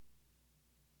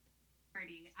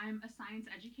I'm a science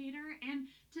educator, and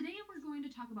today we're going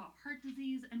to talk about heart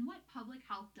disease and what public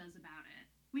health does about it.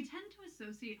 We tend to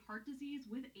associate heart disease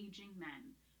with aging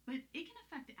men, but it can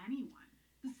affect anyone.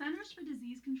 The Centers for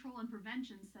Disease Control and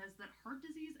Prevention says that heart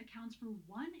disease accounts for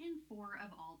 1 in 4 of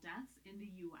all deaths in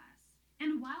the US.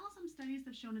 And while some studies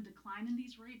have shown a decline in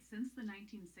these rates since the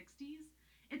 1960s,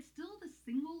 it's still the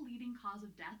single leading cause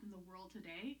of death in the world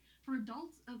today for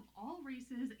adults of all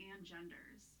races and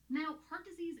genders. Now, heart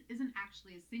disease isn't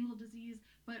actually a single disease,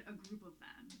 but a group of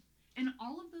them. And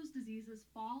all of those diseases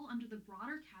fall under the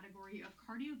broader category of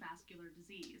cardiovascular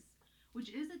disease, which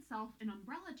is itself an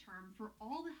umbrella term for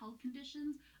all the health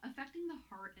conditions affecting the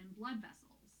heart and blood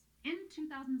vessels. In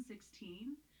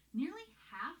 2016, nearly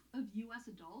half of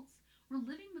US adults were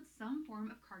living with some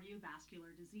form of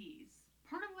cardiovascular disease.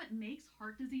 Part of what makes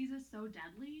heart diseases so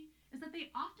deadly is that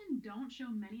they often don't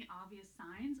show many obvious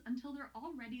signs until they're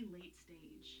already late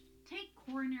stage. Take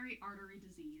coronary artery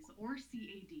disease, or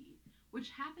CAD,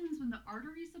 which happens when the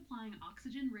arteries supplying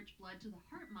oxygen rich blood to the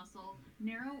heart muscle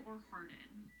narrow or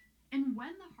harden. And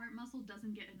when the heart muscle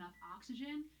doesn't get enough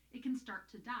oxygen, it can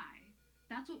start to die.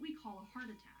 That's what we call a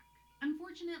heart attack.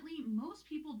 Unfortunately, most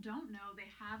people don't know they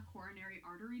have coronary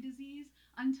artery disease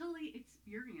until they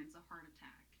experience a heart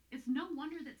attack. It's no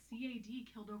wonder that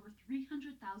CAD killed over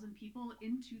 300,000 people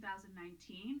in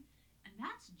 2019, and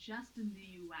that's just in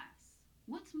the US.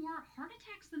 What's more, heart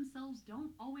attacks themselves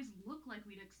don't always look like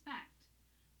we'd expect.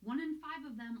 1 in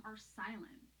 5 of them are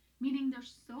silent, meaning they're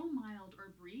so mild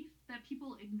or brief that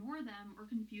people ignore them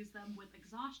or confuse them with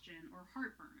exhaustion or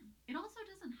heartburn. It also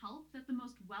doesn't help that the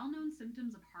most well known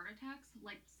symptoms of heart attacks,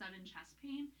 like sudden chest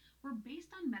pain, were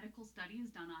based on medical studies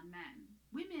done on men.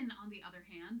 Women, on the other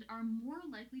hand, are more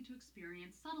likely to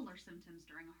experience subtler symptoms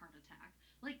during a heart attack,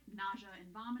 like nausea and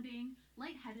vomiting,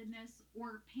 lightheadedness,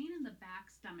 or pain in the back,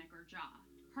 stomach, or jaw.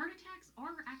 Heart attacks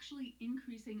are actually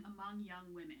increasing among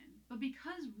young women, but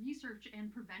because research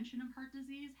and prevention of heart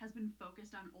disease has been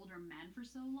focused on older men for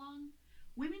so long,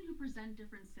 women who present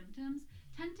different symptoms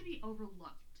tend to be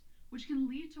overlooked, which can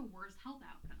lead to worse health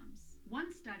outcomes.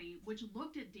 One study, which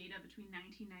looked at data between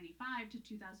 1995 to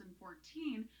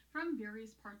 2014 from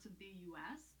various parts of the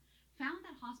US, found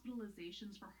that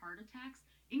hospitalizations for heart attacks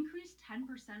increased 10%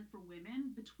 for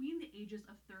women between the ages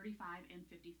of 35 and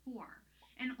 54,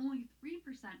 and only 3%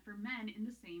 for men in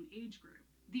the same age group.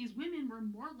 These women were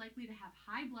more likely to have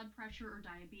high blood pressure or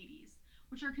diabetes,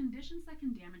 which are conditions that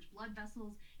can damage blood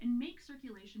vessels and make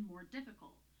circulation more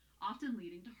difficult, often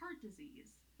leading to heart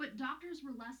disease. But doctors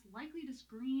were less likely to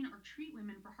screen or treat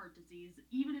women for heart disease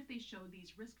even if they showed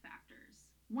these risk factors.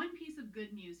 One piece of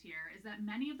good news here is that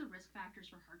many of the risk factors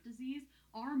for heart disease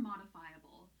are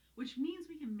modifiable, which means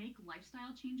we can make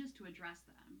lifestyle changes to address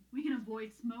them. We can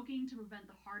avoid smoking to prevent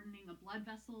the hardening of blood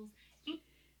vessels.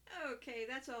 Okay,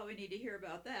 that's all we need to hear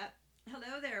about that.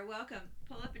 Hello there, welcome.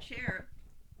 Pull up a chair.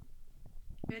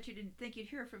 Bet you didn't think you'd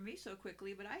hear from me so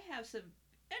quickly, but I have some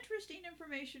interesting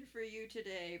information for you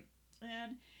today.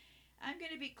 And I'm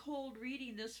going to be cold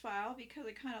reading this file because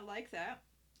I kind of like that.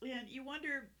 And you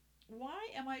wonder, why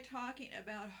am I talking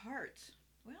about hearts?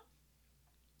 Well,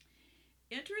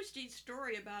 interesting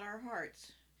story about our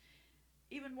hearts.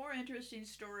 Even more interesting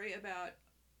story about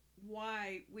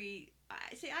why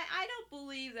I don't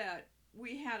believe that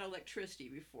we had electricity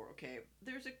before. Okay,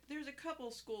 there's a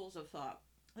couple schools of thought.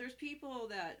 There's people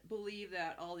that believe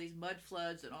that all these mud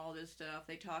floods and all this stuff,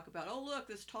 they talk about, oh look,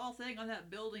 this tall thing on that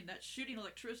building that's shooting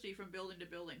electricity from building to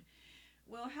building.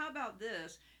 Well, how about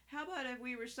this? How about if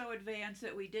we were so advanced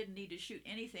that we didn't need to shoot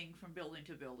anything from building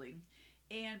to building?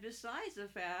 And besides the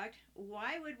fact,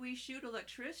 why would we shoot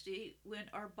electricity when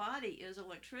our body is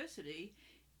electricity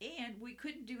and we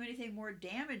couldn't do anything more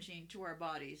damaging to our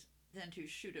bodies than to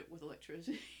shoot it with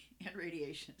electricity and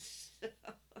radiation? So,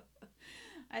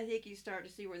 I think you start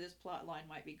to see where this plot line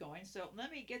might be going. So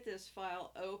let me get this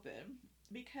file open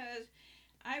because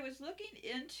I was looking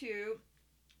into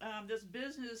this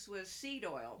business with seed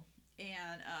oil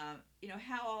and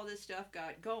how all this stuff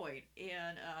got going.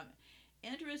 And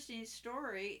interesting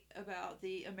story about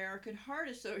the American Heart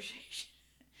Association.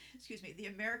 Excuse me, the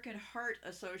American Heart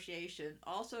Association,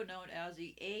 also known as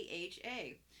the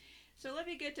AHA. So let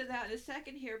me get to that in a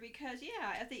second here because,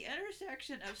 yeah, at the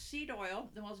intersection of seed oil,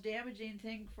 the most damaging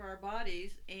thing for our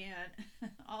bodies,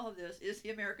 and all of this is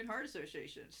the American Heart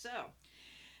Association. So,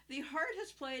 the heart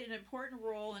has played an important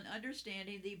role in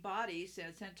understanding the body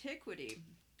since antiquity.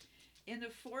 In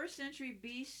the 4th century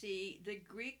BC, the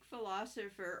Greek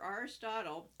philosopher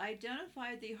Aristotle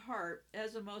identified the heart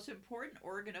as the most important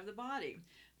organ of the body,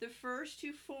 the first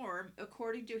to form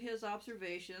according to his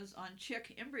observations on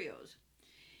chick embryos.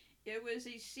 It was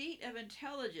the seat of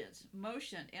intelligence,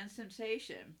 motion, and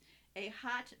sensation, a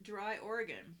hot, dry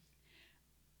organ.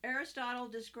 Aristotle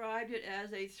described it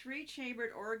as a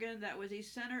three-chambered organ that was the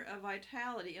center of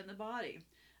vitality in the body.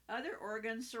 Other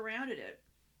organs surrounded it.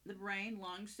 The brain,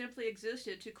 lungs simply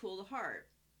existed to cool the heart.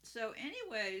 So,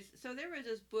 anyways, so there was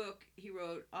this book he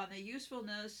wrote on the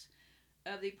usefulness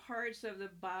of the parts of the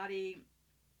body.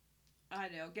 I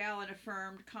know, Galen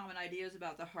affirmed common ideas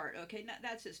about the heart. Okay,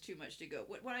 that's just too much to go.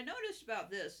 What I noticed about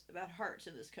this, about hearts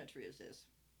in this country, is this.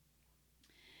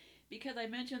 Because I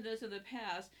mentioned this in the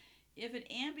past, if an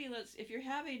ambulance, if you're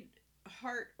having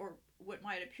heart or what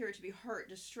might appear to be heart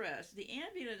distress, the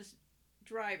ambulance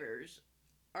drivers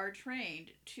are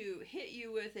trained to hit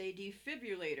you with a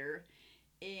defibrillator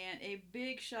and a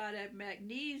big shot of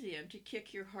magnesium to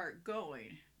kick your heart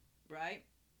going, right?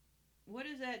 What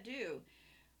does that do?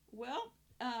 Well,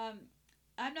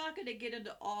 I'm not going to get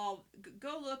into all.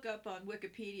 Go look up on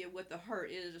Wikipedia what the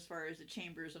heart is as far as the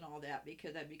chambers and all that,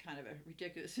 because that'd be kind of a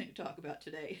ridiculous thing to talk about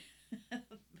today.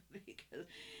 Because,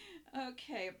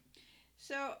 okay,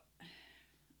 so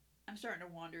I'm starting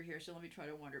to wander here, so let me try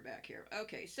to wander back here.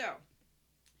 Okay, so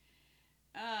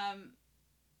um,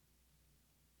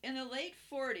 in the late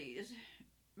 40s,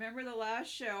 remember the last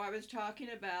show I was talking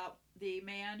about the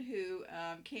man who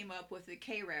came up with the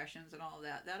K rations and all of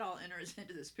that. That all enters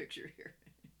into this picture here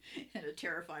in a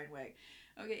terrifying way.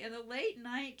 Okay, in the late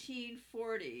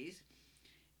 1940s,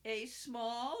 a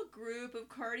small group of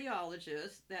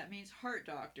cardiologists, that means heart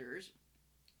doctors,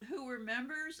 who were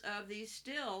members of the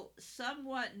still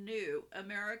somewhat new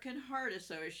American Heart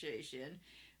Association,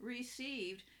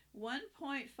 received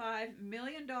 $1.5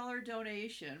 million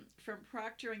donation from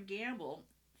Procter & Gamble.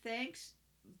 Thanks,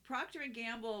 Procter &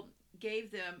 Gamble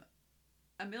gave them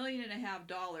 $1.5 million,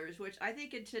 which I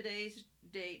think in today's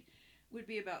date would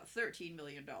be about $13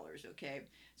 million, okay?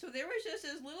 So there was just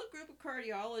this little group of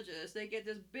cardiologists. They get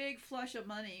this big flush of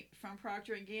money from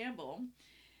Procter & Gamble.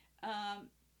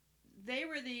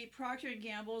 Procter &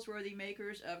 Gamble's were the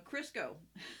makers of Crisco.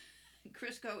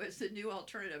 Crisco is the new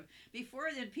alternative. Before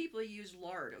then, people used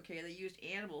lard, okay? They used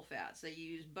animal fats. They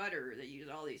used butter. They used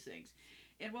all these things.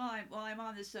 And while I'm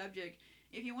on this subject,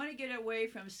 if you want to get away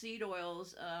from seed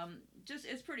oils,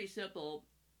 it's pretty simple.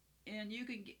 And you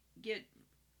can get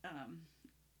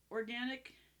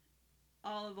organic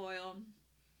olive oil,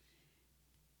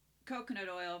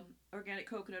 organic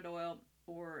coconut oil,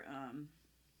 or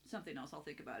something else. I'll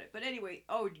think about it. But anyway,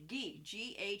 ghee,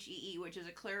 Ghee, which is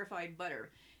a clarified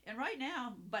butter. And right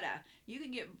now, you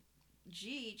can get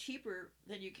ghee cheaper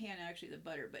than you can actually the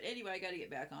butter. But anyway, I got to get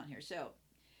back on here. So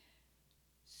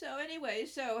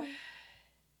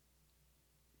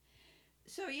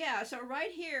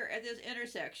right here at this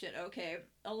intersection, okay,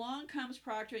 along comes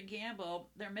Procter & Gamble.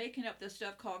 They're making up this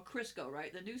stuff called Crisco,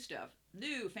 right? The new stuff.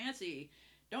 New, fancy.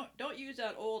 Don't use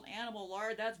that old animal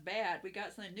lard. That's bad. We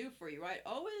got something new for you, right?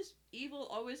 Always evil,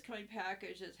 always coming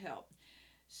packaged as help.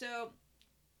 So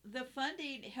the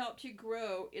funding helped to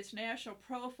grow its national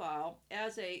profile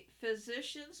as a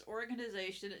physicians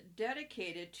organization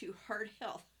dedicated to heart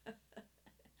health.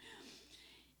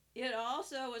 It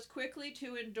also was quickly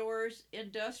to endorse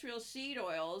industrial seed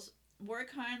oils, more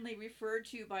kindly referred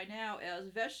to by now as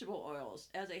vegetable oils,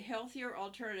 as a healthier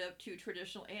alternative to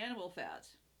traditional animal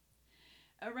fats.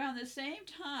 Around the same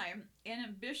time, an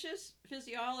ambitious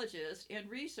physiologist and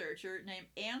researcher named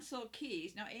Ancel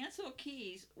Keys. Now, Ancel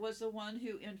Keys was the one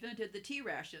who invented the T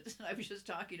rations that I was just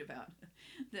talking about.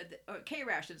 K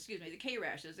rations, excuse me, the K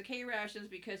rations. The K rations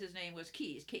because his name was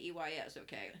Keys, Keys,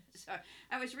 okay? So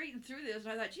I was reading through this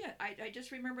and I thought, I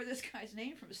just remember this guy's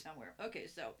name from somewhere. Okay,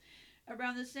 so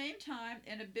around the same time,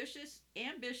 an ambitious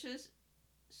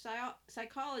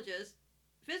physiologist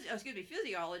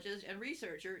and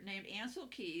researcher named Ancel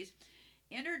Keys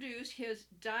introduced his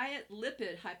diet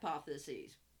lipid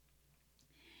hypotheses,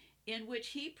 in which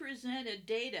he presented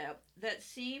data that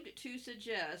seemed to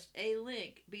suggest a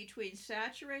link between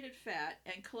saturated fat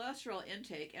and cholesterol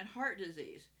intake and heart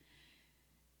disease.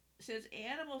 Since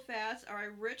animal fats are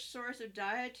a rich source of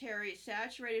dietary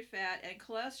saturated fat and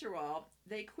cholesterol,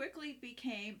 they quickly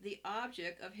became the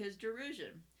object of his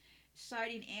derision.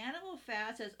 Citing animal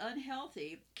fats as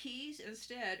unhealthy, Keys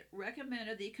instead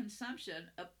recommended the consumption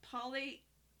of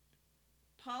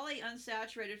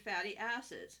polyunsaturated fatty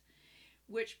acids,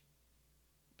 which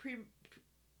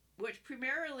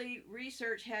primarily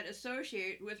research had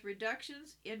associated with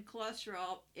reductions in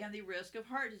cholesterol and the risk of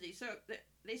heart disease. So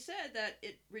they said that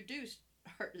it reduced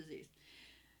heart disease.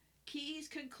 Key's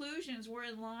conclusions were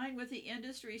in line with the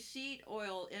industry seed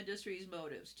oil industry's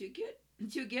motives to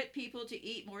get people to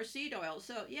eat more seed oil.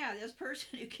 So yeah, this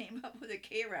person who came up with the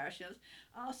K rations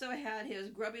also had his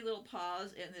grubby little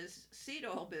paws in this seed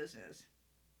oil business.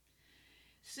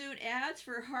 Soon ads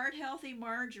for heart healthy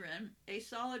margarine, a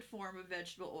solid form of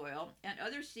vegetable oil, and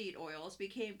other seed oils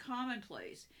became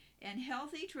commonplace, and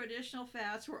healthy traditional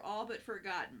fats were all but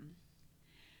forgotten.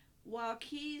 While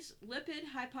Key's lipid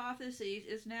hypothesis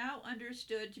is now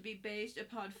understood to be based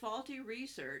upon faulty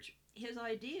research, his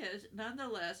ideas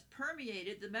nonetheless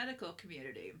permeated the medical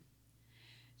community.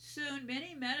 Soon,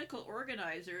 many medical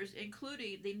organizers,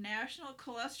 including the National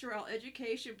Cholesterol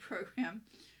Education Program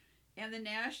and the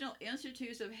National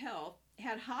Institutes of Health,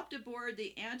 had hopped aboard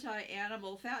the anti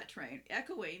animal fat train,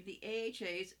 echoing the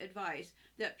AHA's advice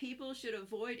that people should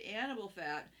avoid animal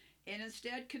fat and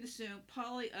instead consume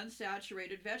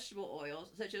polyunsaturated vegetable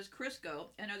oils such as Crisco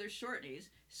and other shortenings,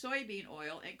 soybean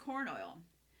oil, and corn oil.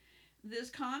 This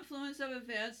confluence of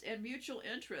events and mutual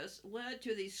interests led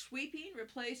to the sweeping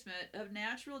replacement of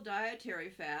natural dietary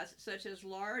fats such as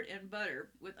lard and butter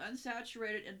with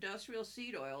unsaturated industrial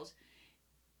seed oils,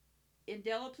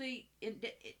 indelibly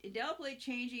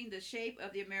changing the shape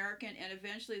of the American and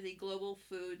eventually the global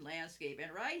food landscape.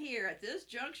 And right here, at this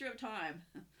juncture of time,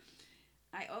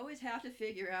 I always have to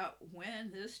figure out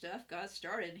when this stuff got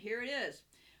started. Here it is.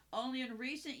 Only in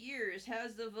recent years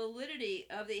has the validity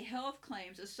of the health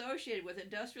claims associated with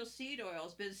industrial seed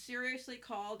oils been seriously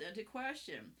called into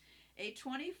question. A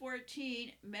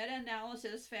 2014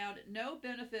 meta-analysis found no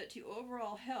benefit to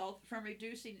overall health from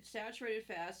reducing saturated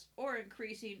fats or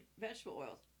increasing vegetable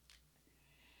oils.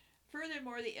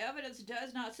 Furthermore, the evidence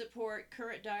does not support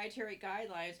current dietary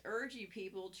guidelines urging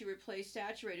people to replace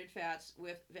saturated fats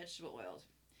with vegetable oils.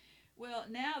 Well,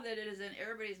 now that it is in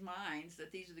everybody's minds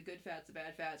that these are the good fats, the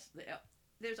bad fats,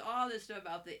 there's all this stuff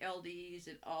about the LDs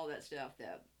and all that stuff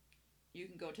that you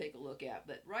can go take a look at.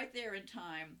 But right there in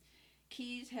time,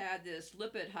 Keyes had this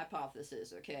lipid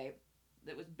hypothesis, okay,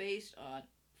 that was based on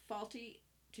faulty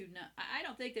to not. I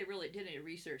don't think they really did any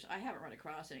research. I haven't run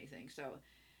across anything. So,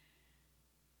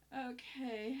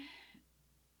 okay.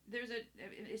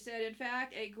 It said, in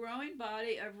fact, a growing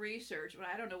body of research, well,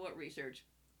 I don't know what research,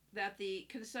 that the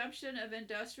consumption of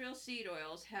industrial seed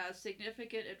oils has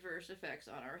significant adverse effects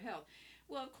on our health.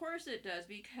 Well, of course it does,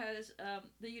 because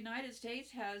the United States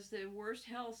has the worst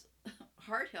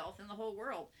heart health in the whole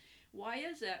world. Why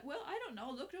is that? Well, I don't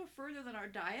know. Look no further than our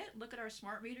diet. Look at our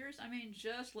smart meters. I mean,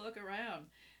 just look around.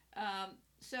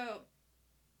 So,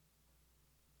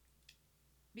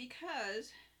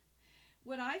 because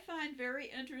what I find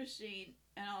very interesting,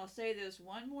 and I'll say this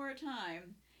one more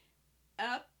time,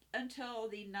 up until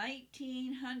the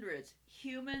 1900s,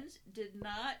 humans did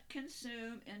not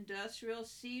consume industrial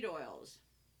seed oils.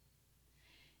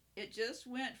 It just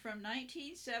went from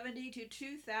 1970 to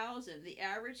 2000. The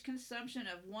average consumption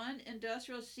of one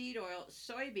industrial seed oil,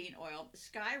 soybean oil,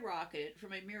 skyrocketed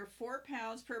from a mere 4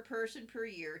 pounds per person per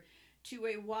year to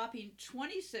a whopping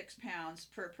 26 pounds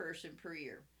per person per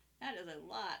year. That is a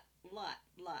lot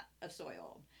of soy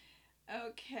oil.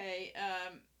 Okay,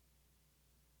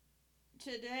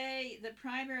 today, the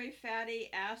primary fatty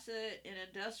acid in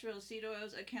industrial seed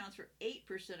oils accounts for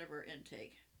 8% of our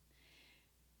intake.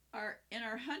 In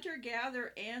our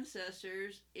hunter-gatherer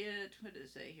ancestors, what did it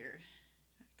say here?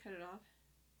 Cut it off?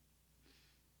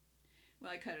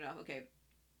 Well, I cut it off. Okay.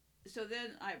 So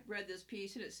then I read this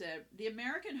piece and it said, the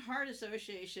American Heart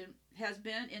Association has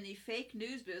been in the fake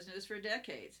news business for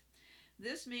decades.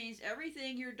 This means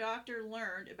everything your doctor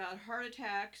learned about heart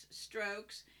attacks,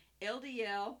 strokes,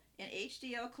 LDL and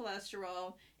HDL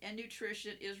cholesterol and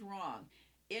nutrition is wrong.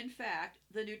 In fact,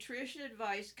 the nutrition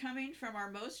advice coming from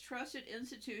our most trusted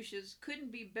institutions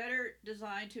couldn't be better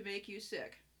designed to make you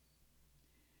sick.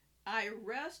 I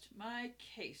rest my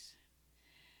case.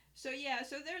 So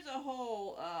there's a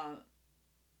whole,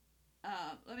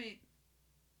 let me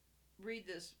read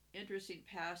this interesting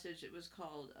passage. It was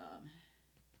called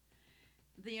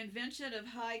The Invention of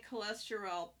High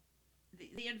Cholesterol,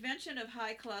 the Invention of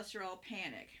High Cholesterol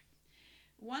Panic.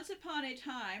 Once upon a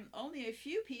time, only a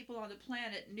few people on the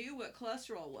planet knew what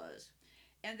cholesterol was,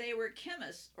 and they were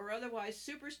chemists or otherwise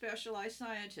super specialized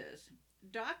scientists.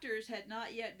 Doctors had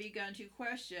not yet begun to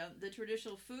question the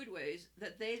traditional foodways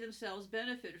that they themselves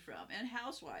benefited from, and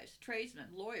housewives, tradesmen,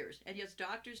 lawyers, and yes,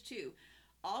 doctors too,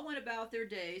 all went about their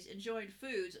days enjoying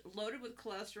foods loaded with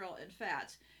cholesterol and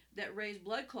fats that raise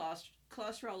blood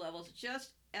cholesterol levels,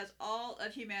 just as all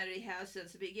of humanity has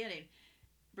since the beginning.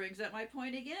 Brings up my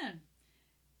point again.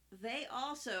 They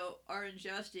also are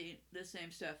ingesting the same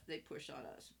stuff they push on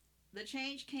us. The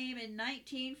change came in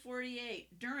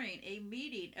 1948 during a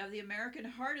meeting of the American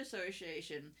Heart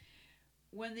Association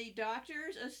when the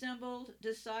doctors assembled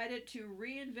decided to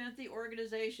reinvent the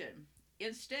organization.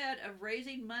 Instead of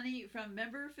raising money from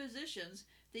member physicians,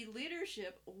 the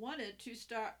leadership wanted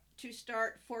to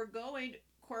start foregoing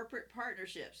corporate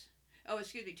partnerships. Oh,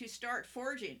 excuse me, to start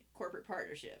forging corporate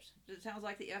partnerships. It sounds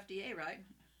like the FDA, right?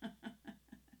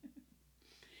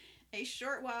 A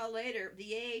short while later,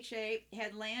 the AHA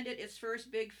had landed its first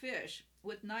big fish,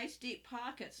 with nice deep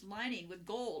pockets lining with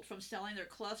gold from selling their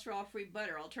cholesterol-free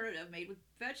butter alternative made with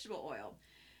vegetable oil.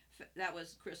 That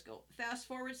was Crisco. Fast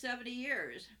forward 70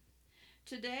 years.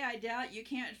 Today, I doubt you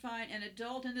can't find an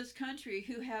adult in this country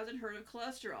who hasn't heard of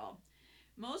cholesterol.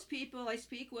 Most people I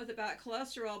speak with about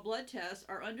cholesterol blood tests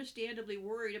are understandably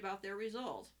worried about their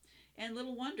results. And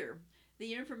little wonder.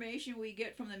 The information we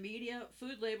get from the media,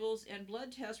 food labels, and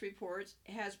blood test reports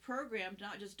has programmed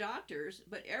not just doctors,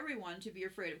 but everyone to be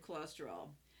afraid of cholesterol.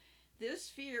 This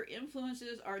fear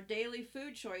influences our daily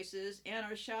food choices and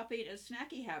our shopping and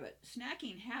snacking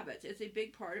habits. It's a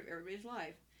big part of everybody's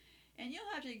life. And you'll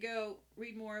have to go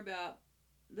read more about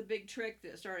the big trick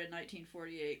that started in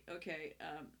 1948. Okay,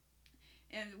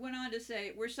 and went on to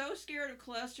say, we're so scared of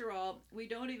cholesterol, we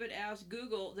don't even ask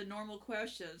Google the normal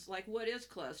questions like, what is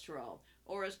cholesterol?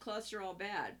 Or is cholesterol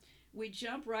bad? We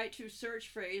jump right to search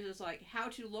phrases like how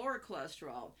to lower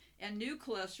cholesterol and new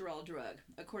cholesterol drug,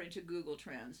 according to Google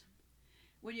Trends.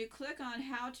 When you click on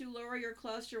how to lower your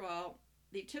cholesterol,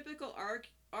 the typical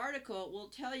article will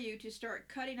tell you to start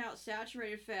cutting out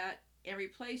saturated fat and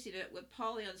replacing it with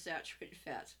polyunsaturated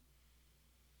fats.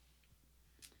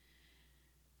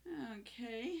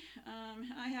 Okay,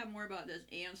 I have more about this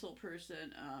Ansel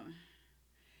person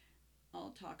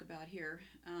I'll talk about here.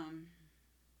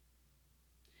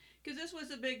 Because this was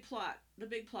the big plot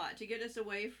to get us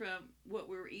away from what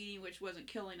we were eating, which wasn't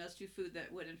killing us, to food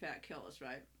that would in fact kill us,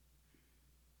 right?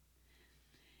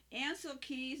 Ancel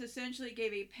Keys essentially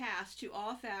gave a pass to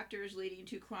all factors leading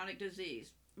to chronic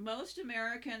disease. Most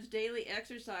Americans' daily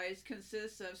exercise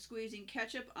consists of squeezing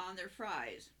ketchup on their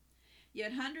fries.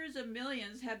 Yet hundreds of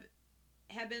millions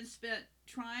have been spent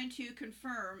trying to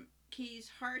confirm Key's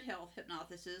heart health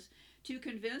hypothesis to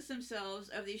convince themselves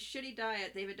of the shitty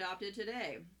diet they've adopted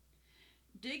today.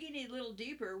 Digging a little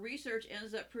deeper, research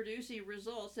ends up producing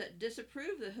results that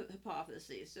disapprove the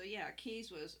hypothesis. So yeah,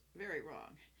 Keyes was very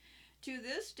wrong. To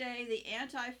this day, the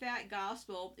anti-fat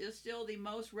gospel is still the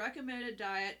most recommended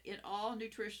diet in all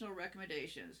nutritional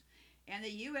recommendations, and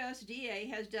the USDA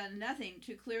has done nothing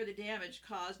to clear the damage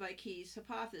caused by Keyes'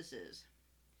 hypothesis.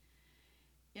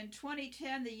 In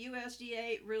 2010, the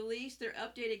USDA released their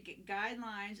updated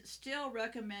guidelines, still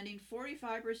recommending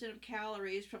 45% of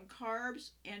calories from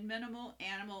carbs and minimal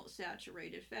animal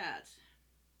saturated fats.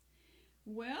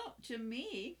 Well, to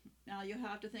me, now you'll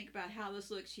have to think about how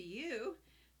this looks to you.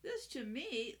 This, to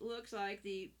me, looks like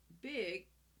the big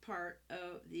part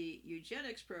of the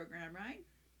eugenics program, right?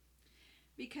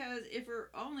 Because if we're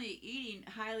only eating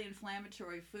highly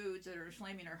inflammatory foods that are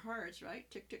inflaming our hearts, right?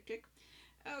 Tick, tick, tick.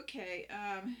 Okay,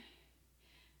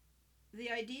 the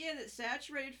idea that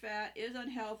saturated fat is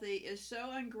unhealthy is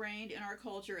so ingrained in our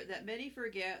culture that many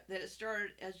forget that it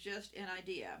started as just an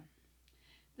idea.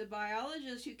 The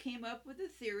biologist who came up with the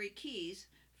theory, Keyes,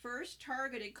 first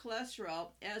targeted cholesterol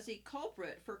as the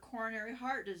culprit for coronary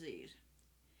heart disease.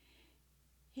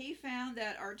 He found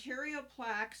that arterial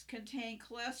plaques contain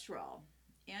cholesterol,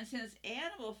 and since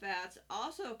animal fats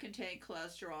also contain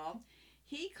cholesterol,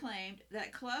 he claimed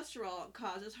that cholesterol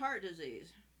causes heart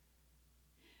disease.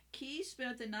 Keyes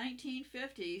spent the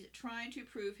 1950s trying to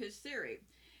prove his theory,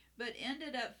 but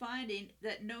ended up finding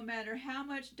that no matter how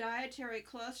much dietary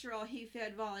cholesterol he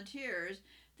fed volunteers,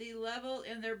 the level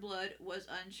in their blood was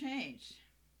unchanged.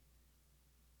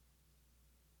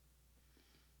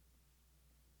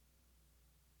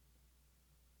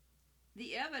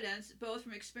 The evidence, both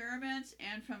from experiments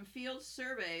and from field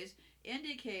surveys,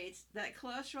 indicates that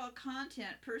cholesterol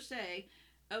content per se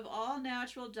of all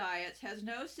natural diets has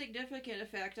no significant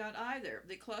effect on either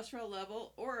the cholesterol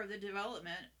level or the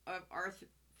development of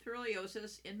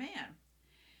arthrosis in man.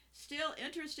 Still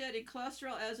interested in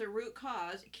cholesterol as a root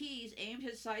cause, Keyes aimed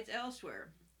his sights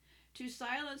elsewhere. To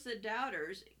silence the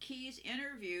doubters, Keyes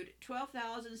interviewed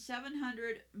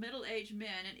 12,700 middle-aged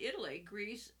men in Italy,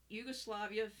 Greece,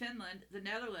 Yugoslavia, Finland, the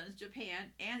Netherlands,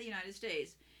 Japan, and the United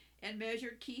States, and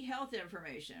measured key health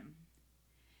information.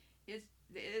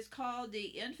 It's called the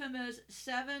infamous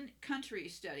 7-country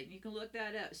study. You can look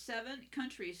that up.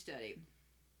 7-country study.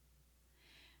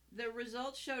 The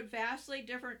results showed vastly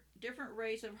different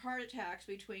rates of heart attacks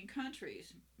between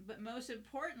countries, but most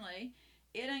importantly,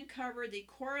 it uncovered the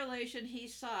correlation he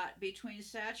sought between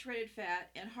saturated fat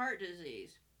and heart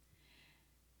disease.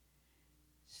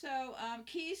 So,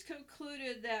 Keyes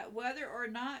concluded that whether or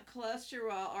not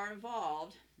cholesterol are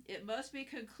involved, it must be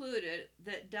concluded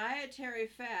that dietary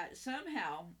fat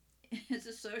somehow is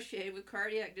associated with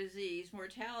cardiac disease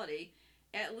mortality,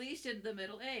 at least in the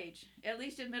middle age. At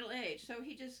least in middle age. So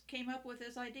he just came up with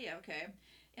this idea, okay?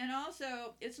 And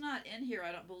also, it's not in here,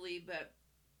 I don't believe, but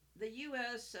the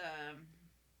U.S.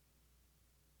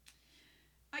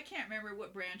 I can't remember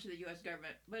what branch of the U.S.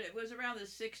 government, but it was around the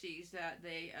 '60s that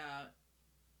they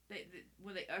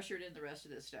when they ushered in the rest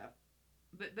of this stuff.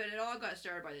 But it all got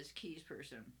started by this Keyes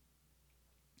person.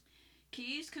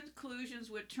 Keyes' conclusions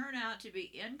would turn out to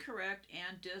be incorrect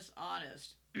and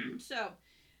dishonest. So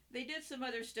they did some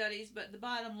other studies, but the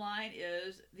bottom line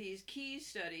is these Keyes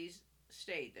studies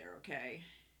stayed there. Okay.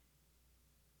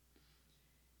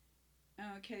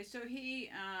 Okay, so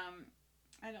he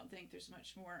I don't think there's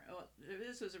much more. Oh,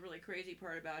 this was a really crazy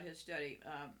part about his study.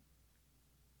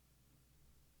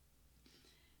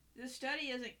 This study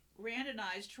is a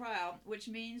randomized trial, which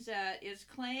means that its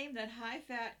claim that high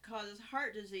fat causes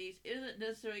heart disease isn't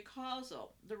necessarily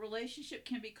causal. The relationship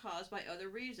can be caused by other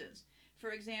reasons.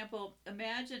 For example,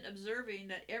 imagine observing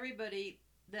that everybody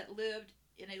that lived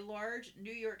in a large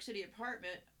New York City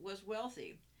apartment was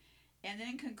wealthy, and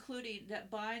then concluding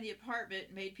that buying the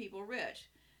apartment made people rich.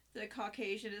 The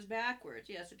Caucasian is backwards.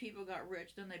 Yes, the people got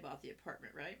rich, then they bought the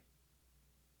apartment, right?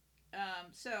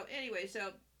 So anyway,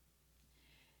 so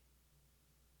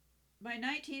by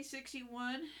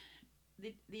 1961,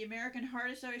 the American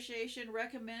Heart Association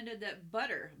recommended that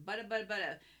butter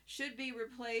should be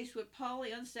replaced with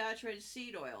polyunsaturated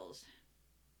seed oils.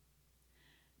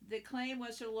 The claim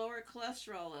was to lower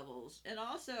cholesterol levels, and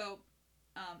also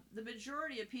the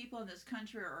majority of people in this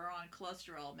country are on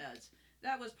cholesterol meds.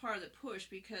 That was part of the push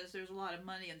because there's a lot of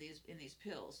money in these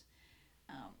pills.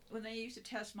 When they used to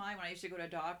test mine, when I used to go to a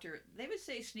doctor, they would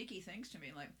say sneaky things to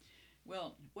me like,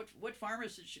 well, what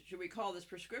pharmacist should we call this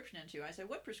prescription into? I said,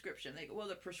 what prescription? They go, well,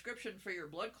 the prescription for your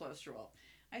blood cholesterol.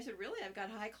 I said, really? I've got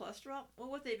high cholesterol?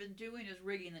 Well, what they've been doing is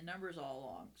rigging the numbers all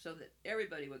along so that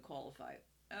everybody would qualify.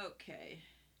 Okay.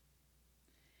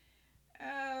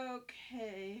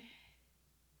 Okay.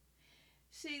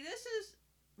 See, this is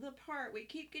the part we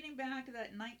keep getting back to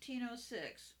that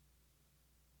 1906.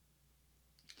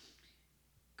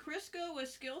 Crisco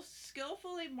was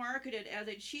skillfully marketed as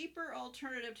a cheaper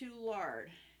alternative to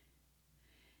lard.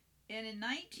 And in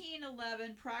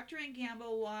 1911, Procter &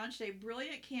 Gamble launched a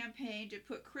brilliant campaign to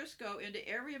put Crisco into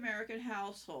every American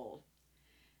household.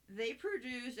 They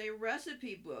produced a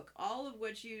recipe book, all of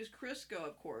which used Crisco,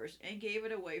 of course, and gave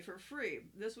it away for free.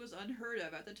 This was unheard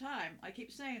of at the time. I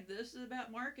keep saying this is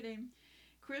about marketing.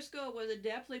 Crisco was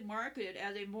adeptly marketed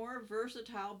as a more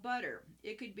versatile butter.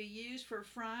 It could be used for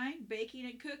frying, baking,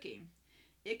 and cooking.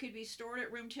 It could be stored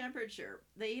at room temperature.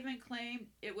 They even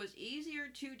claimed it was easier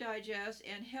to digest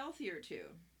and healthier too.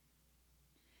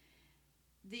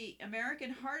 The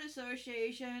American Heart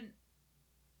Association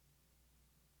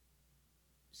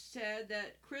said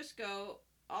that Crisco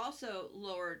also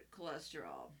lowered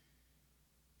cholesterol.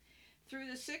 Through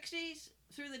the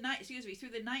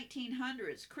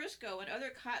 1900s, Crisco and other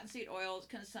cottonseed oils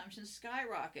consumption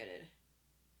skyrocketed.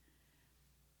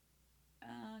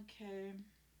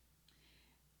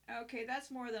 Okay, that's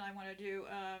more than I want to do.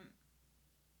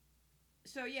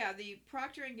 So yeah, the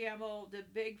Procter & Gamble, the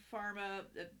Big Pharma,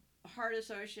 the Heart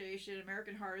Association,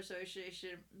 American Heart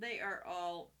Association, they are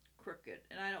all crooked.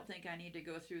 And I don't think I need to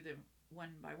go through them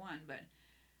one by one, but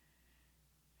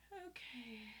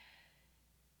okay.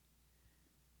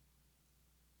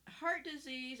 Heart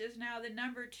disease is now the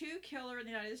number 2 killer in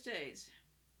the United States.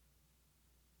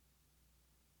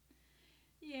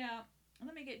 Yeah,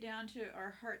 let me get down to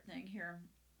our heart thing here.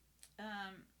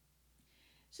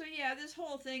 So yeah, this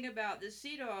whole thing about the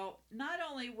seed oil not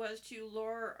only was to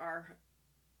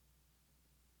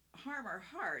harm our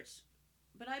hearts,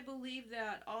 but I believe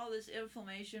that all this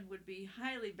inflammation would be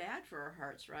highly bad for our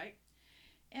hearts, right?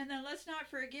 And then let's not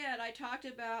forget, I talked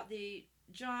about the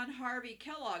John Harvey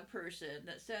Kellogg person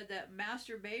that said that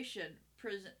masturbation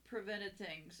prevented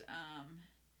things.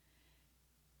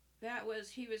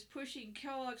 He was pushing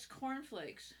Kellogg's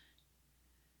cornflakes.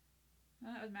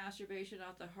 That was masturbation,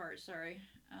 not the heart, sorry.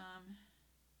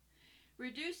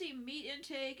 Reducing meat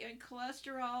intake and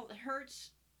cholesterol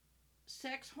hurts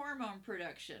sex hormone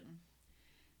production.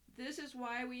 This is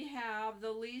why we have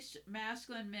the least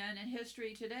masculine men in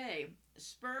history today.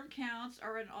 Sperm counts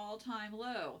are at an all-time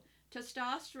low.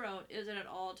 Testosterone is at an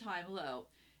all-time low.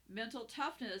 Mental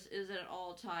toughness is at an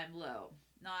all-time low.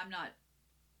 Now, I'm not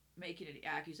making any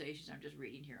accusations. I'm just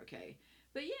reading here, okay?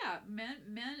 But yeah, men.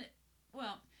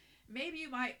 Well, maybe you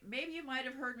might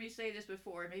have heard me say this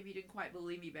before. Maybe you didn't quite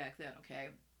believe me back then. Okay,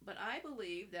 but I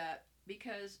believe that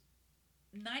because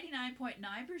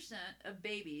 99.9% of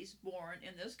babies born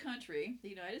in this country, the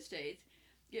United States,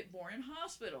 get born in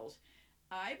hospitals.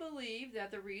 I believe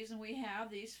that the reason we have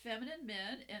these feminine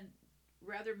men and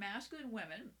rather masculine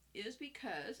women is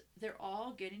because they're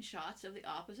all getting shots of the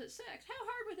opposite sex. How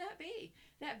hard would that be?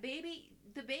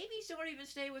 The babies don't even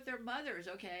stay with their mothers,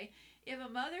 okay? If a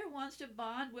mother wants to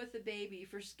bond with the baby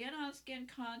for skin on skin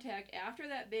contact after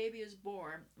that baby is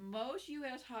born, most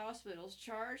U.S. hospitals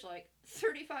charge like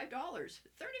 $35. $35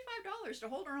 to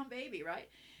hold her own baby, right?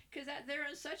 Because they're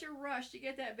in such a rush to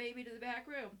get that baby to the back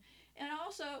room. And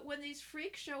also, when these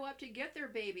freaks show up to get their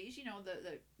babies,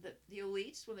 the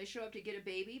elites, when they show up to get a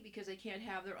baby because they can't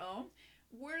have their own,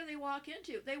 where do they walk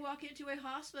into? They walk into a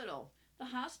hospital. The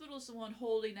hospital's the one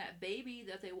holding that baby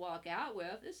that they walk out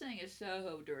with. This thing is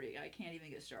so dirty. I can't even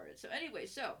get started. So, anyway,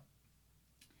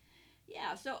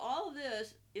 yeah, so all of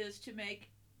this is to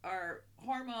make our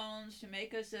hormones, to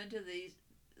make us into these.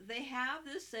 They have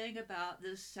this thing about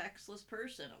this sexless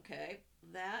person, okay?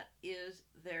 That is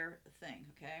their thing,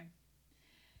 okay?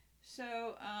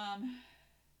 So,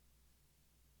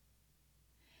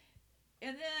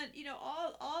 and then,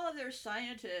 all of their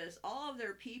scientists, all of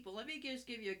their people. Let me just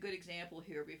give you a good example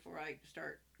here before I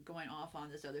start going off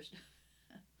on this other stuff.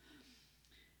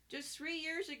 Just 3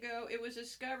 years ago, it was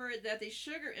discovered that the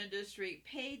sugar industry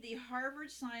paid the Harvard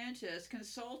scientists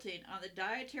consulting on the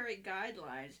dietary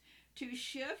guidelines to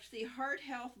shift the heart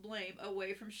health blame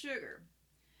away from sugar.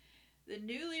 The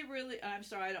newly released, I'm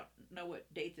sorry, I don't know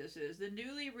what date this is. The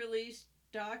newly released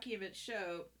documents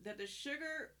show that the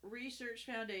Sugar Research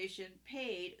Foundation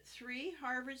paid three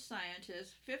Harvard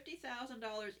scientists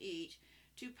 $50,000 each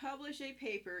to publish a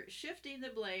paper shifting the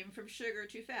blame from sugar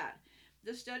to fat.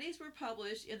 The studies were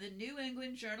published in the New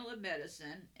England Journal of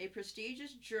Medicine, a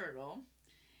prestigious journal,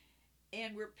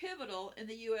 and were pivotal in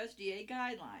the USDA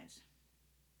guidelines.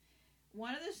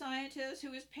 One of the scientists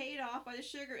who was paid off by the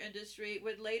sugar industry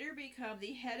would later become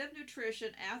the head of nutrition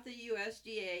at the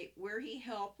USDA, where he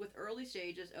helped with early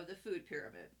stages of the food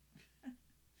pyramid.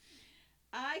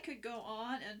 I could go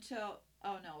on until,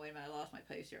 oh no, wait a minute, I lost my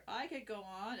place here. I could go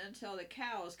on until the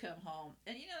cows come home.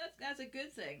 And that's a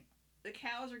good thing. The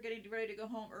cows are getting ready to go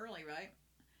home early, right?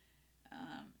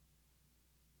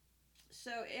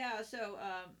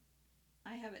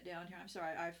 I have it down here. I'm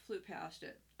sorry, I flew past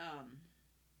it.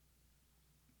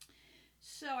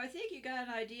 So I think you got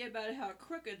an idea about how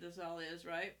crooked this all is,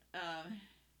 right?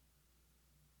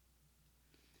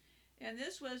 And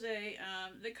this was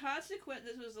the consequence.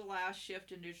 This was the last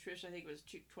shift in nutrition. I think it was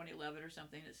 2011 or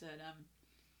something. It said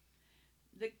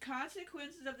the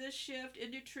consequences of this shift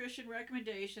in nutrition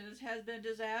recommendations has been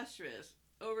disastrous.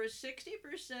 Over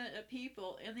 60% of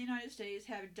people in the United States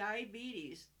have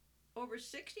diabetes. Over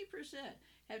 60%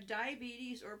 have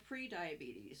diabetes or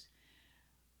pre-diabetes.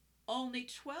 Only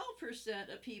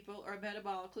 12% of people are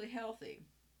metabolically healthy.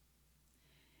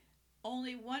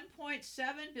 Only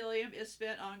 $1.7 billion is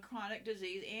spent on chronic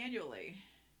disease annually.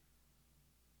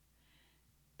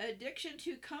 Addiction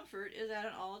to comfort is at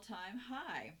an all-time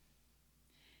high.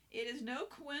 It is no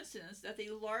coincidence that the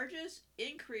largest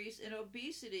increase in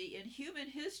obesity in human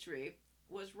history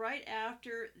was right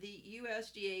after the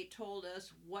USDA told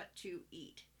us what to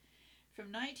eat. From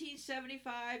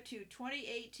 1975 to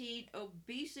 2018,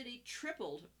 obesity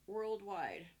tripled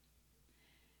worldwide.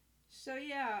 So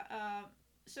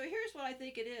so here's what I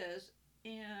think it is.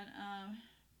 And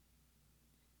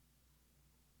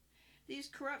these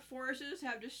corrupt forces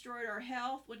have destroyed our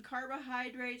health. When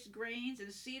carbohydrates, grains,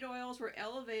 and seed oils were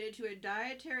elevated to a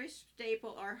dietary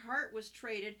staple, our heart was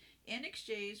traded in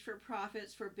exchange for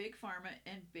profits for big pharma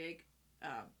and big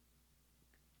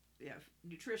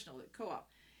nutritional co-op.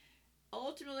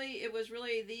 Ultimately, it was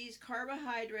really these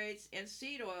carbohydrates and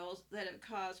seed oils that have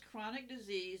caused chronic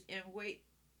disease and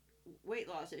weight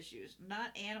loss issues,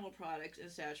 not animal products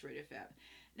and saturated fat.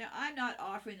 Now, I'm not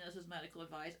offering this as medical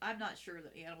advice. I'm not sure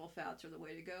that animal fats are the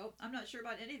way to go. I'm not sure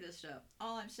about any of this stuff.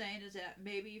 All I'm saying is that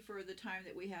maybe for the time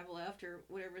that we have left or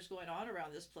whatever's going on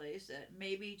around this place, that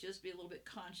maybe just be a little bit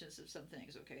conscious of some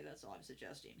things, okay? That's all I'm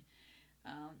suggesting.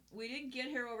 We didn't get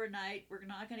here overnight. We're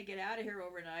not going to get out of here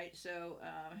overnight. So,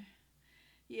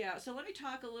 so let me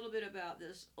talk a little bit about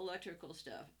this electrical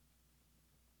stuff.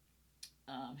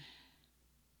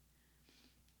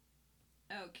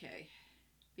 Okay.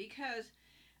 Because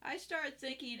I started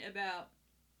thinking about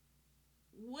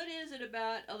what is it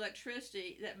about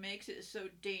electricity that makes it so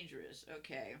dangerous,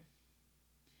 okay?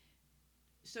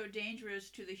 So dangerous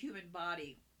to the human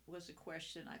body. was a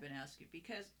question I've been asking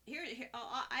because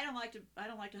I don't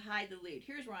like to hide the lead.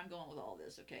 Here's where I'm going with all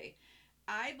this. Okay,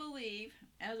 I believe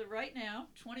as of right now,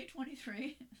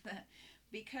 2023, that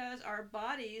because our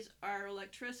bodies are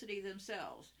electricity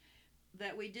themselves,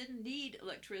 that we didn't need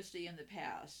electricity in the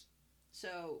past.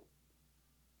 So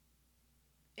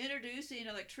introducing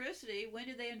electricity, when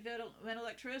did they invent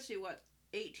electricity? What,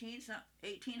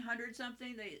 1800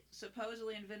 something? They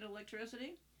supposedly invented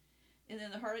electricity, and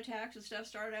then the heart attacks and stuff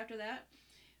started after that.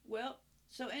 Well,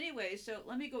 so anyway, so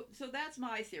let me go. So that's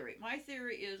my theory. My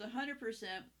theory is 100%.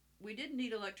 We didn't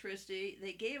need electricity.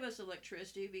 They gave us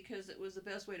electricity because it was the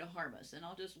best way to harm us, and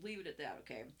I'll just leave it at that.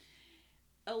 Okay.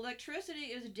 Electricity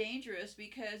is dangerous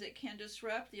because it can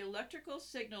disrupt the electrical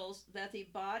signals that the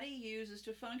body uses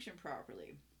to function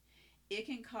properly. It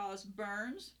can cause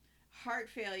burns, heart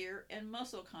failure, and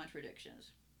muscle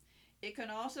contractions. It can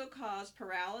also cause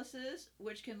paralysis,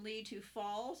 which can lead to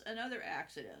falls and other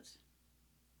accidents.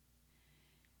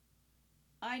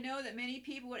 I know that many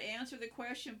people would answer the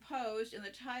question posed in the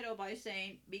title by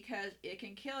saying, because it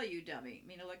can kill you, dummy, I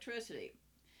mean electricity.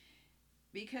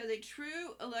 Because a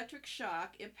true electric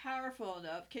shock, if powerful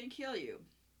enough, can kill you.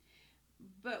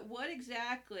 But what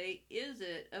exactly is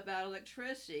it about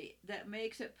electricity that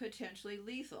makes it potentially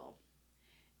lethal?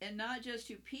 And not just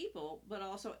to people, but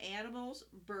also animals,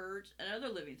 birds, and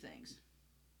other living things.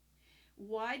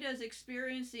 Why does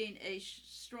experiencing a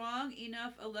strong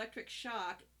enough electric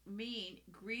shock mean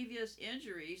grievous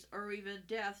injuries or even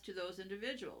death to those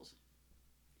individuals?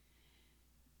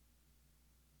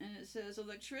 And it says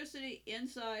electricity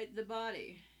inside the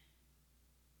body.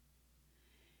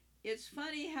 It's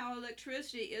funny how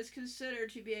electricity is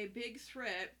considered to be a big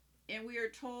threat, and we are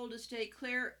told to stay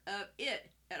clear of it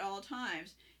at all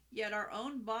times, yet our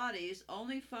own bodies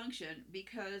only function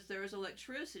because there is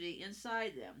electricity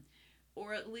inside them,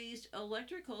 or at least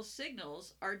electrical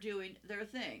signals are doing their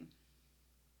thing.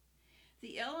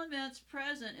 The elements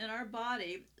present in our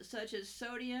body, such as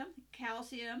sodium,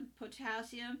 calcium,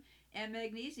 potassium, and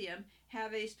magnesium,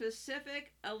 have a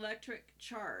specific electric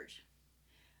charge.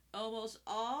 Almost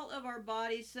all of our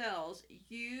body cells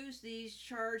use these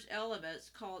charged elements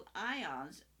called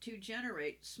ions to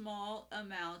generate small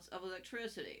amounts of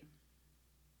electricity.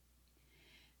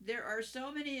 There are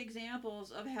so many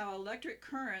examples of how electric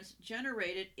currents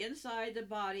generated inside the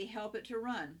body help it to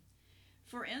run.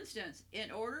 For instance, in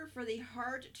order for the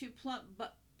heart to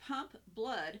pump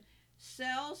blood,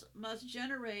 cells must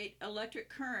generate electric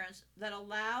currents that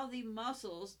allow the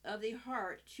muscles of the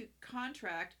heart to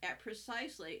contract at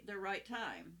precisely the right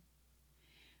time.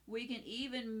 We can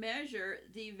even measure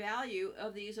the value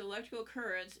of these electrical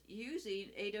currents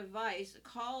using a device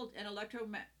called an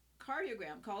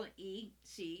electrocardiogram, called an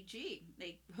ECG.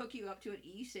 They hook you up to an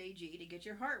ECG to get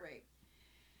your heart rate.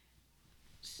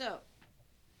 So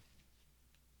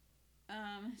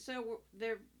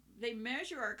they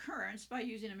measure our currents by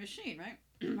using a machine, right?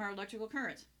 Our electrical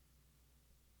currents.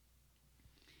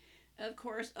 Of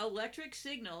course, electric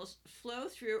signals flow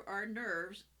through our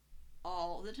nerves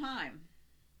all the time.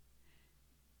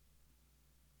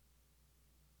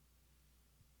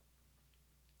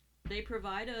 They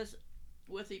provide us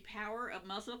with the power of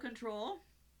muscle control,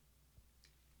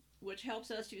 which helps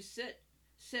us to sit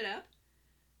up,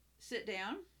 sit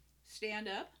down, stand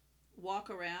up,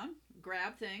 walk around,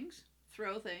 grab things,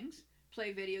 throw things,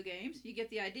 play video games. You get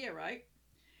the idea, right?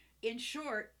 In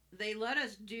short, they let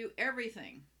us do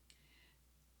everything.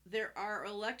 There are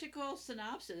electrical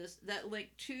synapses that link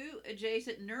two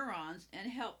adjacent neurons and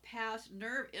help pass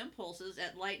nerve impulses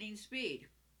at lightning speed.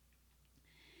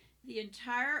 The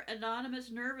entire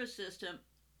autonomous nervous system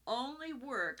only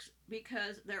works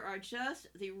because there are just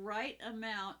the right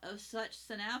amount of such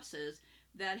synapses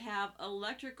that have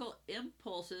electrical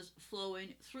impulses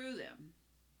flowing through them.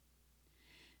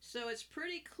 So it's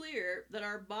pretty clear that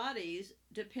our bodies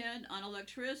depend on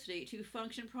electricity to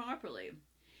function properly,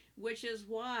 which is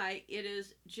why it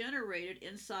is generated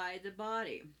inside the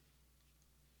body.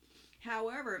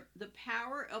 However, the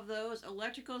power of those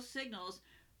electrical signals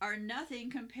are nothing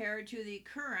compared to the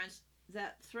currents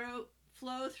that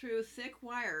flow through thick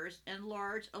wires and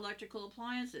large electrical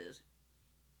appliances.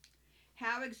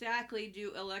 How exactly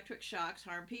do electric shocks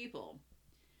harm people?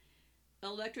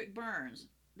 Electric burns.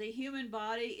 The human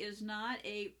body is not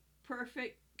a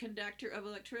perfect conductor of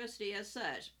electricity as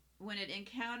such. When it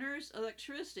encounters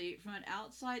electricity from an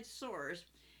outside source,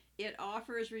 it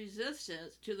offers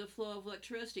resistance to the flow of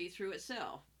electricity through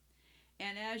itself.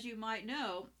 And as you might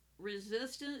know,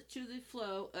 resistance to the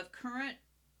flow of current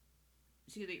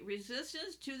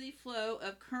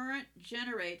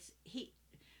generates heat.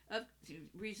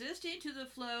 Resisting to the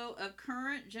flow of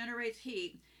current generates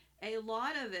heat, A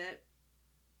lot of it,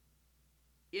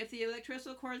 if the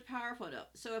electrical cord is powerful enough.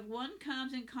 So if one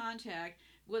comes in contact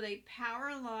with a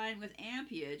power line with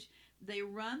ampage, they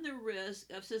run the risk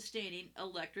of sustaining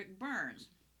electric burns.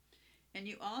 And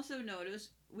you also notice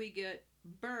we get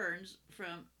burns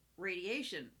from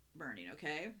radiation burning,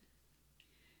 okay?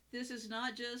 This is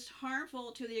not just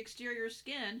harmful to the exterior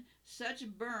skin, such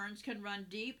burns can run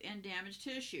deep and damage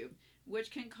tissue,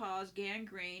 which can cause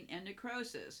gangrene and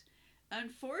necrosis.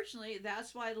 Unfortunately,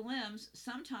 that's why limbs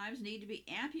sometimes need to be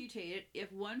amputated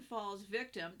if one falls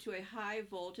victim to a high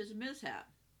voltage mishap.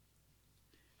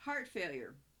 Heart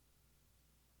failure.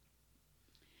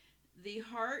 The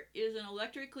heart is an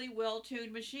electrically well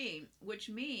tuned machine, which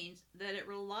means that it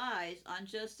relies on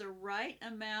just the right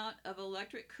amount of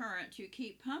electric current to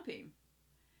keep pumping.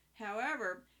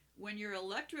 However, when you're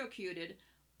electrocuted,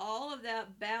 all of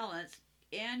that balance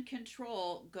and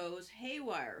control goes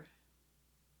haywire.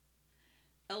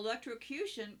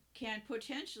 Electrocution can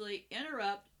potentially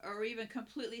interrupt or even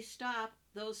completely stop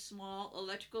those small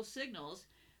electrical signals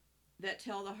that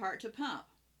tell the heart to pump.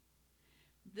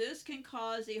 This can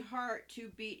cause the heart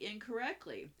to beat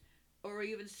incorrectly or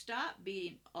even stop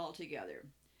beating altogether.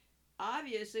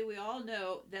 Obviously, we all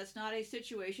know that's not a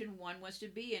situation one wants to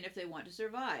be in if they want to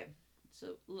survive.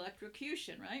 So,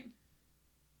 electrocution, right?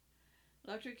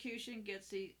 Electrocution can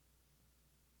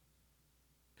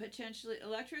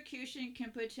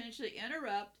potentially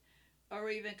interrupt or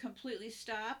even completely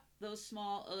stop those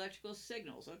small electrical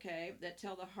signals, okay, that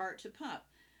tell the heart to pump.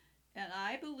 And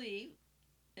I believe,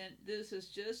 and this is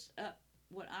just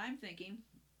what I'm thinking,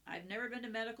 I've never been to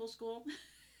medical school,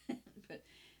 but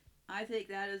I think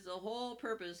that is the whole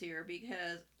purpose here,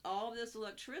 because all this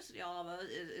electricity, all of us,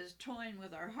 is toying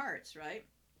with our hearts, right?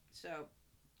 So,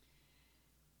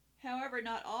 however,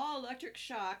 not all electric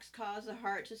shocks cause the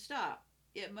heart to stop.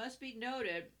 It must be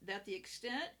noted that the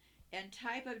extent and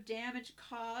type of damage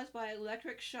caused by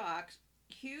electric shocks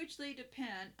hugely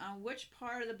depend on which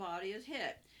part of the body is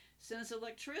hit, since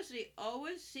electricity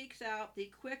always seeks out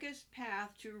the quickest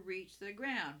path to reach the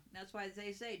ground. That's why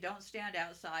they say don't stand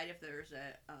outside if there's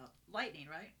a lightning,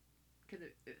 right? Because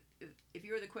if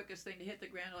you're the quickest thing to hit the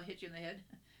ground, it'll hit you in the head.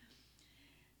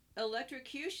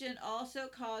 Electrocution also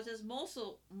causes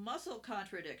muscle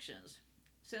contractions.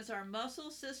 Since our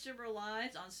muscle system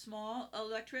relies on small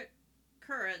electric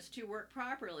currents to work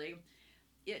properly,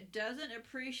 it doesn't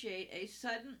appreciate a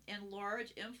sudden and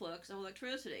large influx of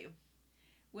electricity.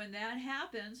 When that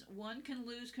happens, one can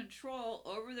lose control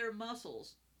over their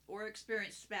muscles or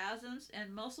experience spasms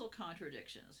and muscle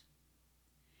contractions.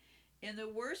 In the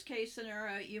worst case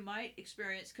scenario, you might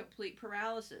experience complete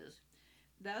paralysis.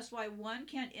 That's why one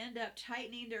can end up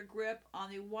tightening their grip on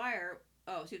the wire.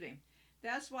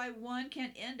 That's why one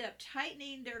can end up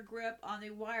tightening their grip on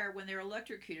the wire when they're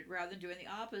electrocuted rather than doing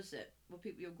the opposite. Well,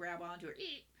 people, you'll grab onto it.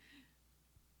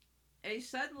 A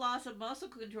sudden loss of muscle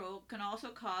control can also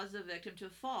cause the victim to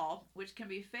fall, which can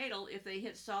be fatal if they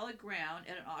hit solid ground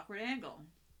at an awkward angle.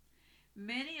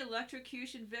 Many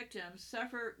electrocution victims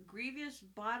suffer grievous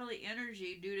bodily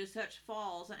injury due to such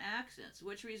falls and accidents,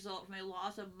 which result from a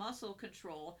loss of muscle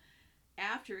control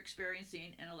after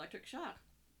experiencing an electric shock.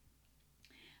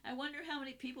 I wonder how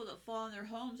many people that fall in their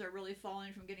homes are really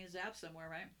falling from getting zapped somewhere,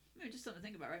 right? I mean, just something to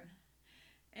think about, right?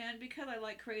 And because I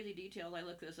like crazy details, I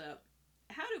looked this up.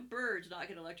 How do birds not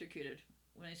get electrocuted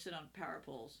when they sit on power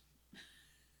poles?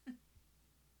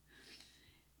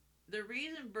 The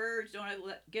reason birds don't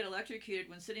get electrocuted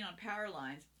when sitting on power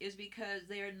lines is because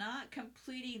they are not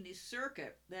completing the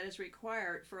circuit that is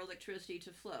required for electricity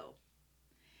to flow.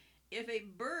 If a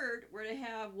bird were to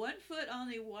have one foot on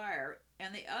the wire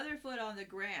and the other foot on the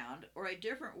ground or a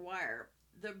different wire,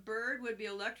 the bird would be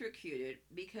electrocuted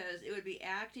because it would be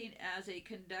acting as a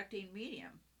conducting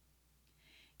medium.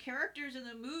 Characters in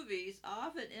the movies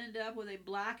often end up with a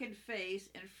blackened face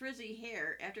and frizzy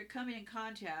hair after coming in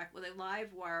contact with a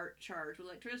live wire charged with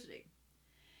electricity.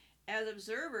 As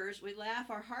observers, we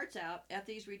laugh our hearts out at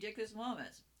these ridiculous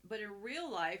moments, but in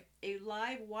real life, a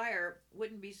live wire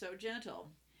wouldn't be so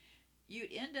gentle.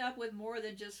 You'd end up with more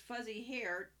than just fuzzy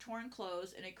hair, torn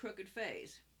clothes, and a crooked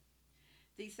face.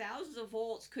 The thousands of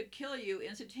volts could kill you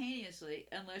instantaneously,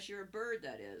 unless you're a bird,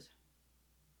 that is.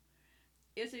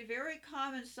 It's a very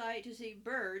common sight to see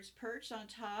birds perched on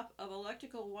top of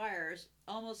electrical wires,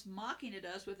 almost mocking at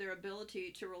us with their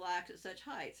ability to relax at such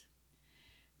heights.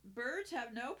 Birds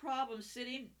have no problem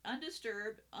sitting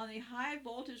undisturbed on the high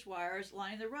voltage wires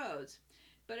lining the roads,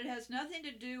 but it has nothing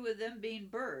to do with them being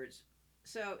birds.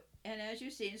 So, and as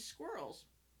you've seen, squirrels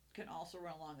can also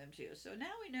run along them too. So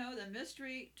now we know the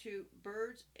mystery to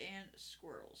birds and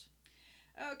squirrels.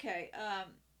 Okay,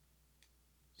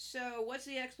 So, what's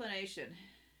the explanation?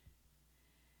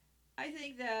 I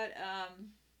think that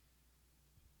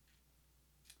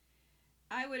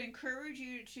I would encourage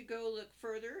you to go look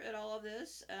further at all of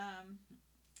this.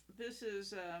 This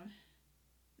is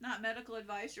not medical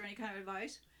advice or any kind of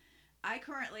advice. I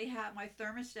currently have my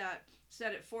thermostat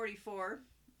set at 44.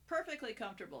 Perfectly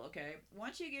comfortable, okay?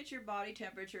 Once you get your body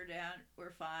temperature down, we're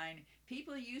fine.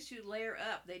 People used to layer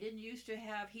up. They didn't used to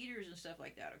have heaters and stuff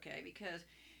like that, okay? Because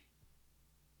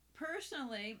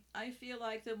personally, I feel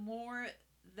like the more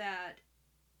that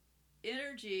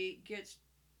energy gets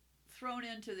thrown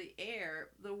into the air,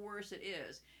 the worse it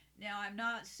is. Now, I'm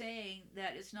not saying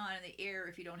that it's not in the air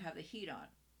if you don't have the heat on,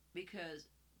 because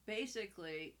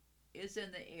basically it's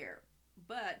in the air.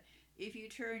 But if you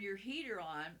turn your heater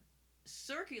on,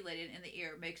 circulating in the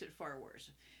air makes it far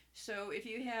worse. So if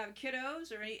you have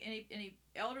kiddos or any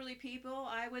elderly people,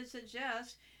 I would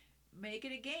suggest make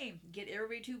it a game. Get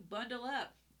everybody to bundle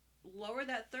up. Lower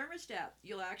that thermostat.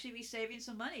 You'll actually be saving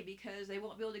some money because they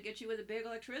won't be able to get you with a big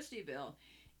electricity bill.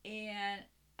 And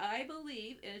I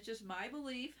believe, and it's just my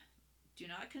belief, do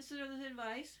not consider this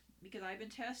advice because I've been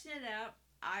testing it out.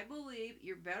 I believe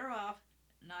you're better off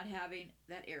not having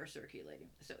that air circulating.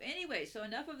 So anyway, so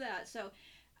enough of that. So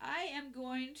I am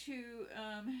going to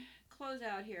close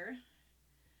out here.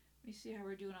 Let me see how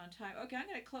we're doing on time. Okay, I'm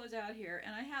going to close out here,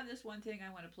 and I have this one thing I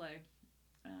want to play.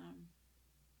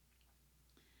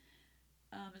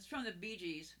 It's from the Bee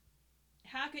Gees.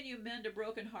 How can you mend a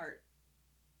broken heart?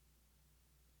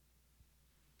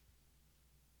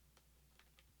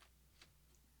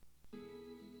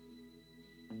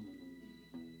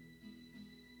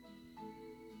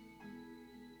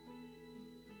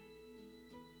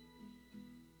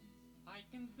 I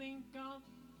can think of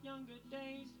younger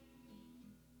days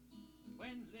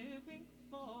when living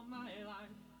for my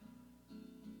life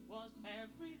was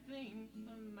everything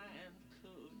a man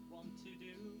could want to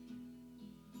do.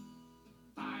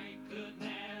 I could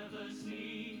never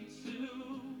see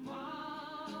tomorrow,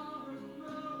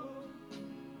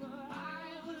 but I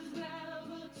was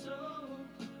never told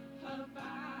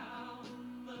about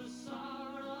the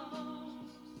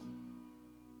sorrows.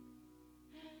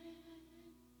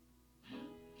 How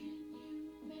can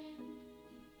you mend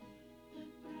the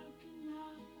broken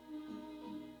heart?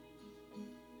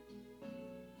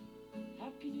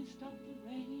 How can you stop the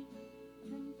rain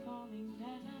from falling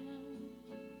down?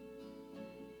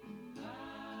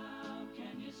 How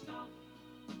can you stop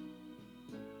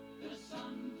the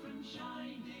sun from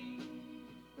shining?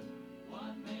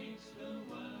 What makes the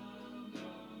world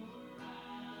go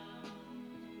round?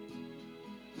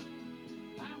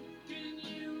 How can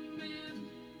you mend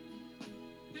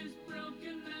this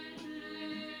broken man?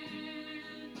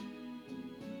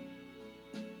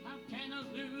 How can a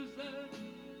loser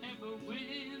ever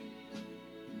win?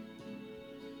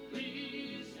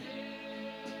 Please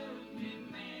help me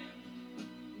mend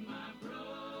my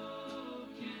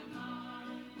broken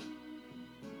heart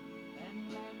and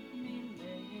let me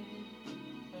live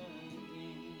again.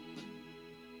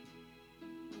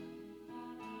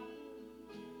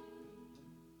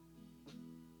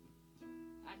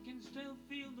 I can still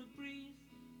feel the breeze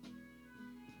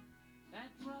that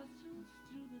rustles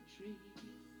through the trees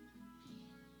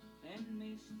and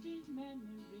misty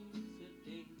memories of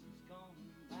days gone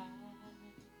by.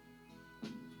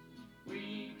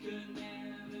 We could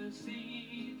never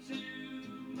see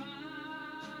tomorrow.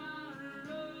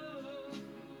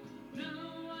 No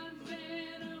one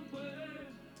said a word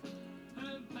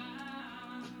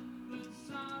about the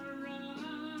sorrow.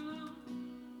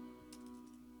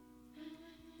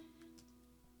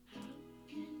 How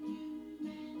can you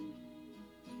mend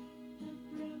the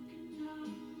broken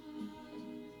heart?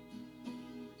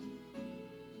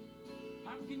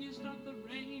 How can you stop the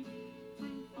rain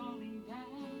from falling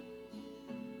down?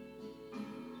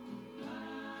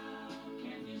 How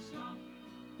can you stop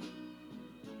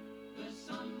the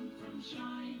sun from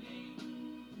shining?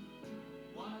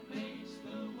 What makes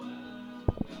the world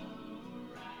go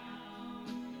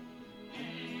round?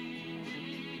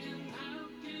 And how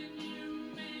can you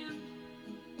mend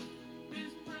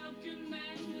this broken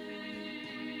man?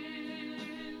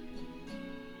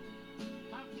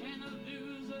 How can a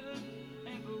loser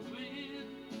ever win?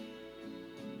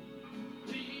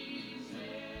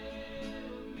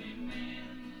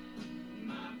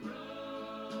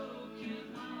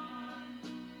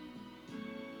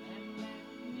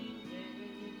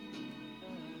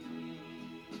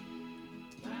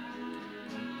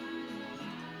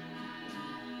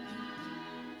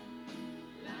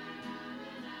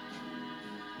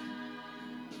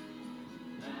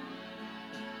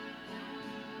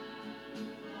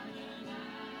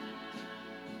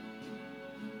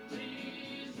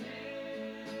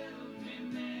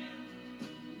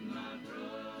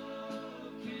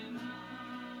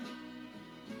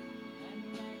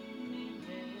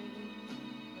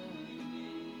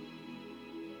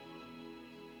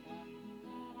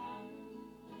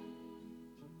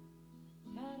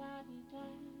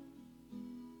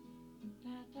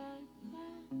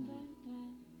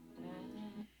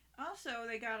 also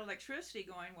they got electricity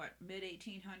going, what, mid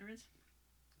 1800s?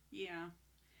 Yeah.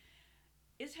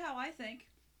 It's how I think.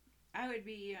 I would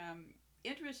be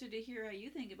interested to hear how you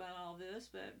think about all this,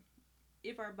 but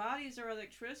if our bodies are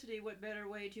electricity, what better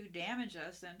way to damage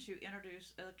us than to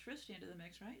introduce electricity into the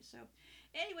mix, right? So,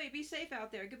 anyway, be safe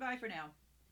out there. Goodbye for now.